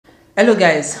Hello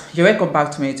guys, you're welcome back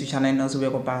to my YouTube channel and also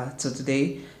welcome back to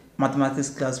today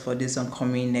mathematics class for this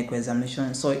upcoming NECO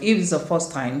examination. So if it's the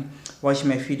first time watching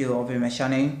my video over my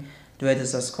channel, do it to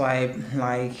subscribe,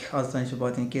 like, also the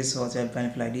button in case you want to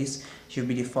benefit like this. You'll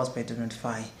be the first person to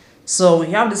notify. So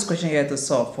we have this question here to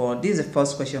solve for. This is the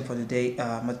first question for today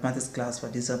mathematics class for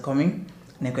this upcoming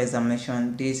NECO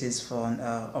examination. This is from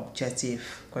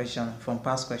objective question from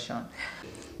past question.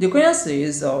 The question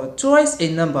says twice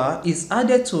a number is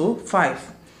added to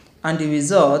 5 and the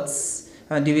result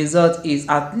is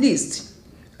at least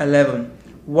 11.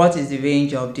 What is the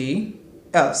range of the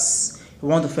S? We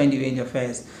want to find the range of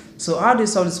S. So how do you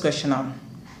solve this question now?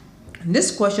 This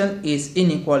question is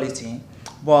inequality,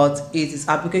 but it is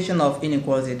application of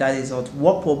inequality. That is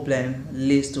what problem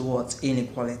leads to what?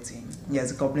 Inequality.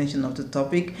 Yes, a combination of the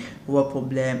topic, what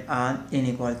problem and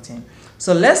inequality.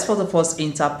 So let's first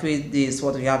interpret this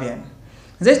what we have here.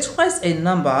 There's twice a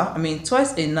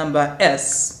number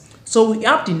S. So we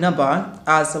have the number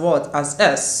as what? As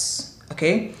S.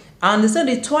 Okay? And instead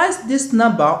of twice this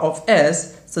number of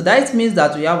S, so that means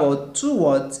that we have 2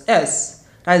 words S.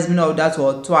 That is meaning of that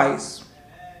word twice.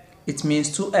 It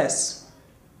means 2S.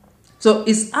 So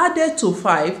it's added to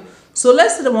 5. So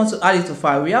let's say they want to add it to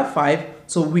 5. We have 5.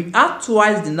 So we add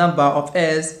twice the number of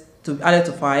S to be added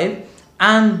to 5.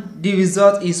 And the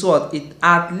result is what? It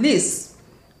at least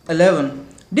 11.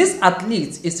 This at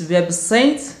least is to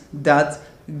represent that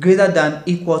greater than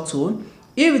equal to.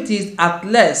 If it is at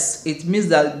less, it means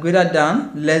that greater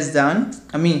than, less than,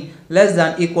 less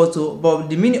than equal to, but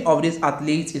the meaning of this at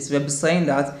least is representing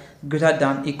that greater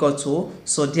than equal to.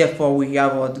 So therefore we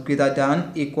have what? Greater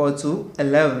than equal to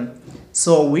 11.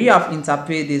 So we have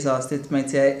interpreted this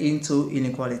statement here into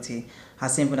inequality.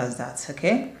 As simple as that.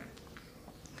 Okay.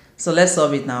 So let's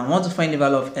solve it now. I want to find the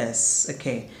value of S.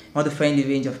 Okay. I want to find the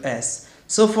range of S.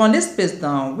 So from this space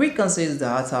now, we can say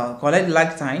that collect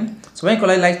like time. So when you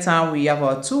collect like time, we have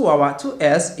our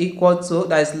 2S equal to,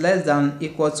 that is less than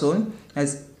equal to,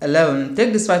 as 11.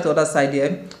 Take this 5 to the other side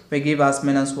here. We give us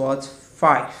minus what?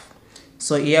 5.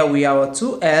 So here we have our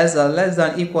 2S less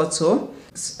than equal to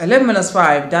 11 minus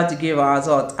 5. That give us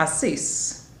what? A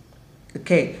 6.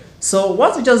 Okay. So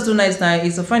what we just do next now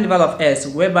is to find the value of S,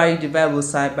 whereby you divide both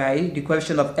sides by the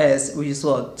coefficient of S, which is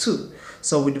what? 2.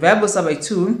 So we divide both sides by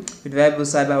 2, we divide both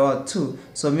sides by what? 2.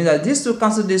 So it means that these two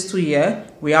cancel this 2 here.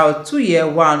 We have 2 here,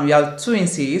 1, we have 2 in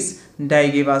 6,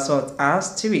 that give us what?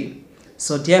 As 3.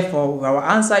 So therefore our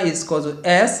answer is equal to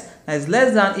S, that is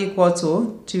less than equal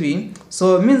to 3.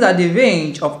 So it means that the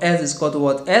range of S is equal to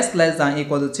what? S less than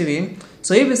equal to 3.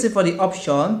 So if you see for the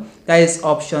option, that is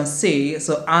option C.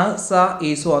 So answer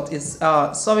is what? Is it's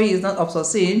not option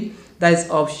C, that is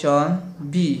option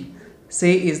B.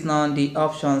 C is not the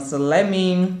option. So let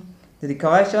me do the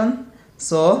correction.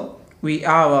 So we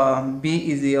have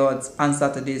B is the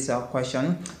answer to this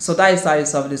question. So that is how you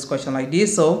solve this question like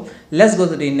this. So let's go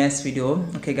to the next video.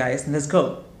 Okay guys, let's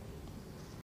go.